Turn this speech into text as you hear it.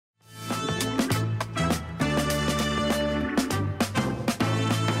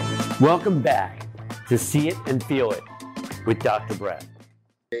Welcome back to See It and Feel It with Dr. Brett.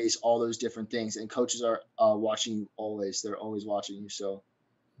 All those different things, and coaches are watching you always. They're always watching you. So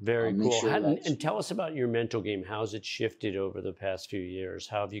Very make cool. sure And tell us about your mental game. How's it shifted over the past few years?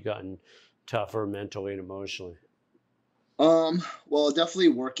 How have you gotten tougher mentally and emotionally? well, definitely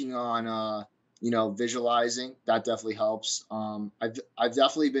working on visualizing. That definitely helps. I've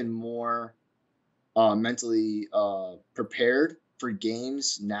definitely been more mentally prepared for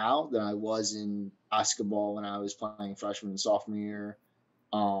games now than I was in basketball when I was playing freshman and sophomore year.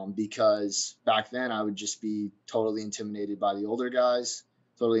 Because back then I would just be totally intimidated by the older guys,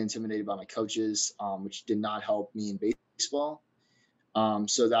 totally intimidated by my coaches, which did not help me in baseball.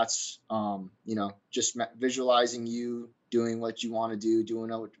 So that's, just visualizing you doing what you want to do,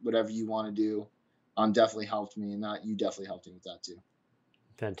 doing whatever you want to do, definitely helped me. And that you definitely helped me with that too.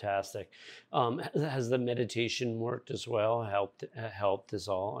 Fantastic. Has the meditation worked as well? Helped as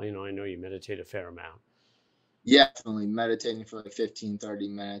all? I know you meditate a fair amount. Yeah, definitely meditating for like 15, 30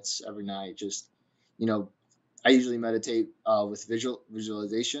 minutes every night. Just, you know, I usually meditate with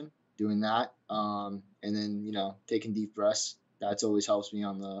visualization, doing that. And then, taking deep breaths. That's always helps me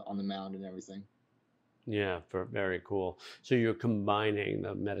on the mound and everything. Yeah, very cool. So you're combining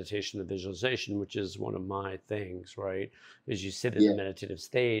the meditation, the visualization, which is one of my things, right? Is you sit in a Yeah. meditative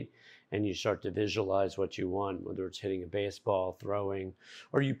state and you start to visualize what you want, whether it's hitting a baseball, throwing,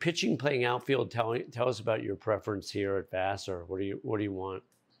 or you pitching, playing outfield. Tell us about your preference here at Vassar. What do you want?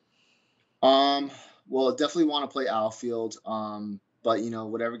 Um, well, definitely want to play outfield. But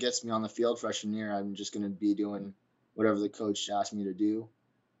whatever gets me on the field freshman year, I'm just gonna be doing whatever the coach asked me to do,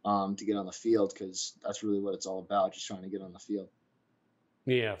 to get on the field because that's really what it's all about, just trying to get on the field.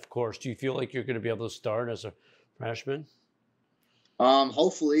 Yeah, of course. Do you feel like you're going to be able to start as a freshman?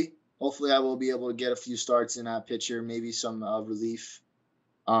 Hopefully I will be able to get a few starts in that pitcher, maybe some relief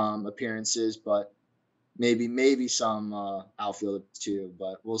appearances, but maybe some outfield too,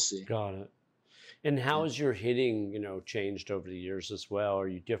 but we'll see. Got it. And how Yeah. has your hitting, changed over the years as well? Are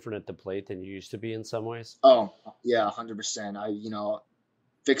you different at the plate than you used to be in some ways? Oh, yeah, 100%.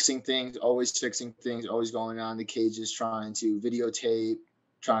 Fixing things, always going on the cages, trying to videotape,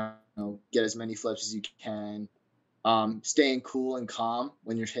 trying to get as many flips as you can. Staying cool and calm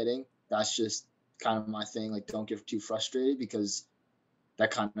when you're hitting. That's just kind of my thing. Like, don't get too frustrated because that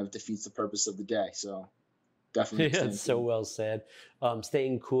kind of defeats the purpose of the day. So definitely Yeah, staying it's so cool. well said.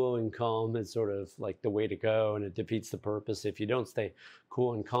 Staying cool and calm is sort of like the way to go, and it defeats the purpose if you don't stay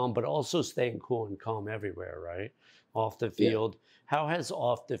cool and calm, but also staying cool and calm everywhere, right? Off the Yeah. field. How has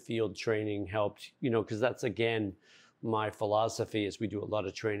off the field training helped? Because that's again my philosophy is we do a lot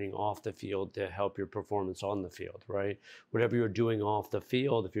of training off the field to help your performance on the field, right? Whatever you're doing off the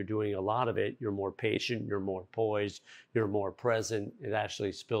field, if you're doing a lot of it, you're more patient, you're more poised, you're more present. It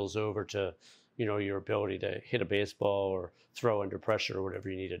actually spills over to your ability to hit a baseball or throw under pressure or whatever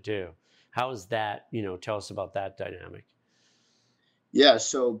you need to do. How is that? Tell us about that dynamic. Yeah.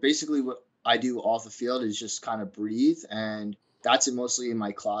 So basically, what I do off the field is just kind of breathe, and that's mostly in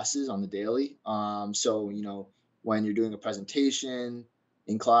my classes on the daily. So when you're doing a presentation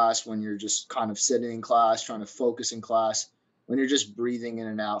in class, when you're just kind of sitting in class, trying to focus in class, when you're just breathing in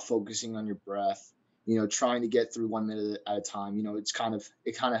and out, focusing on your breath, trying to get through 1 minute at a time. It kind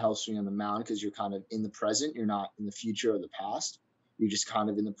of helps me on the mound because you're kind of in the present. You're not in the future or the past. You're just kind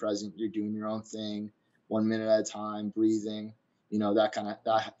of in the present. You're doing your own thing, 1 minute at a time, breathing.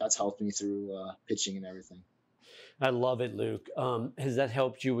 That's helped me through pitching and everything. I love it, Luke. Has that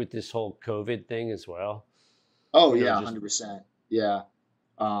helped you with this whole COVID thing as well? Oh yeah, Just 100%. Yeah.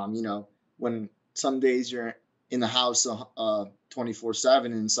 When some days you're in the house 24/7,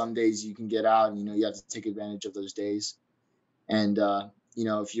 and some days you can get out, and you have to take advantage of those days. And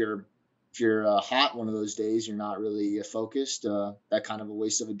if you're hot one of those days, you're not really focused. That kind of a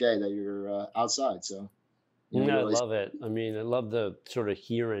waste of a day that you're outside. So you I always. love it. I mean, I love the sort of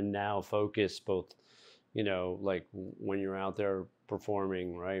here and now focus, both, like when you're out there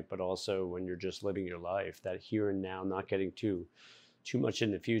performing, right? But also when you're just living your life, that here and now, not getting too much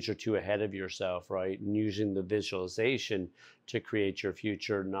in the future, too ahead of yourself, right? And using the visualization to create your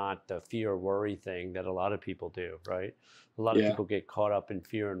future, not the fear worry thing that a lot of people do, right? A lot of Yeah. people get caught up in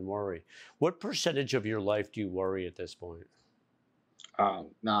fear and worry. What percentage of your life do you worry at this point?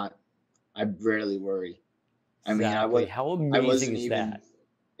 Not. I rarely worry. I mean, Exactly. How I amazing wasn't is even. that?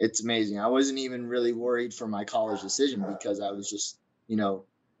 It's amazing. I wasn't even really worried for my college decision because I was just, you know,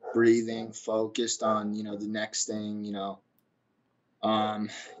 breathing, focused on, the next thing. Um,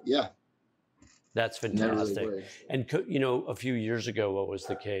 yeah, That's never really fantastic. worried. And, a few years ago, what was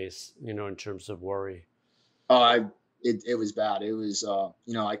the case, in terms of worry? Oh, I it was bad. It was,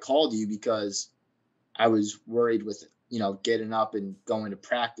 I called you because I was worried with, getting up and going to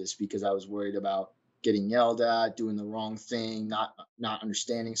practice because I was worried about getting yelled at, doing the wrong thing, not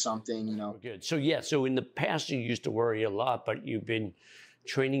understanding something, Right, we're good. So yeah, so in the past you used to worry a lot, but you've been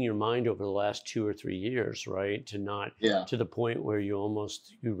training your mind over the last 2 or 3 years, right? To not Yeah. to the point where you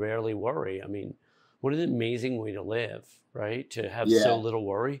rarely worry. I mean, what an amazing way to live, right? To have so Yeah. little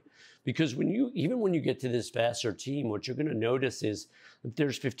worry. Because even when you get to this vaster team, what you're going to notice is if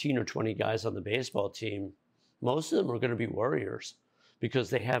there's 15 or 20 guys on the baseball team, most of them are going to be worriers because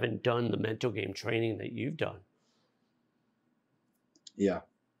they haven't done the mental game training that you've done. Yeah.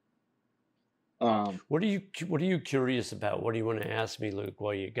 Um, What are you curious about? What do you want to ask me, Luke,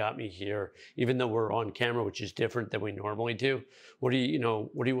 while you got me here? Even though we're on camera, which is different than we normally do. What do you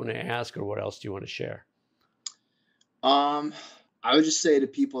want to ask, or what else do you want to share? um, I would just say to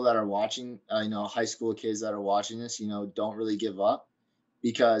people that are watching, high school kids that are watching this, don't really give up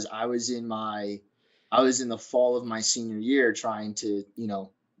because I was in the fall of my senior year trying to,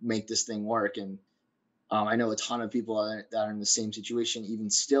 make this thing work. And I know a ton of people that are in the same situation, even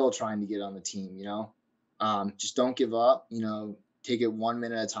still trying to get on the team, just don't give up, take it 1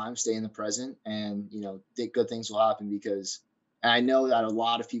 minute at a time, stay in the present, and, think good things will happen because and I know that a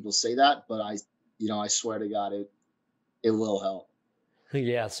lot of people say that, but I swear to God, it will help.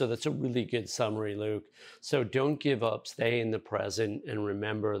 Yeah, so that's a really good summary, Luke. So don't give up, stay in the present, and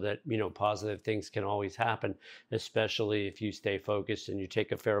remember that, positive things can always happen, especially if you stay focused and you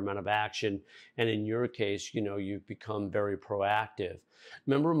take a fair amount of action. And in your case, you've become very proactive.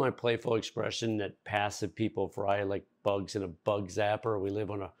 Remember my playful expression that passive people fry like bugs in a bug zapper? We live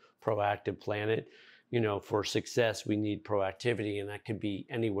on a proactive planet. For success, we need proactivity, and that could be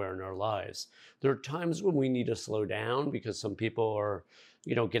anywhere in our lives. There are times when we need to slow down because some people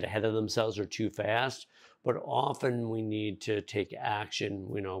get ahead of themselves or too fast, but often we need to take action,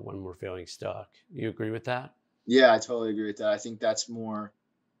 when we're feeling stuck. You agree with that? Yeah, I totally agree with that. I think that's more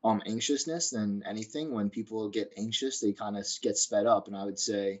anxiousness than anything. When people get anxious, they kind of get sped up. And I would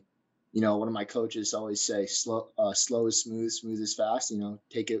say, one of my coaches always say, slow is smooth, smooth is fast.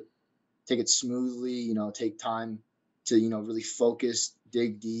 Take it smoothly. Take time to really focus,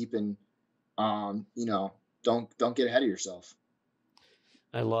 dig deep, and don't get ahead of yourself.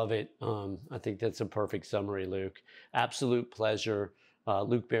 I love it. I think that's a perfect summary, Luke. Absolute pleasure.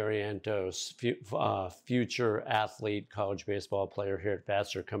 Luke Barrientos, future athlete, college baseball player here at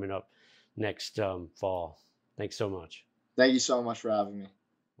Vassar, coming up next fall. Thanks so much. Thank you so much for having me.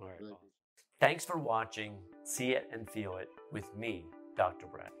 All right. Really Awesome. Thanks for watching See It and Feel It with me, Dr.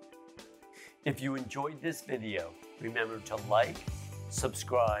 Brett. If you enjoyed this video, remember to like,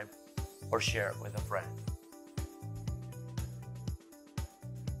 subscribe, or share it with a friend.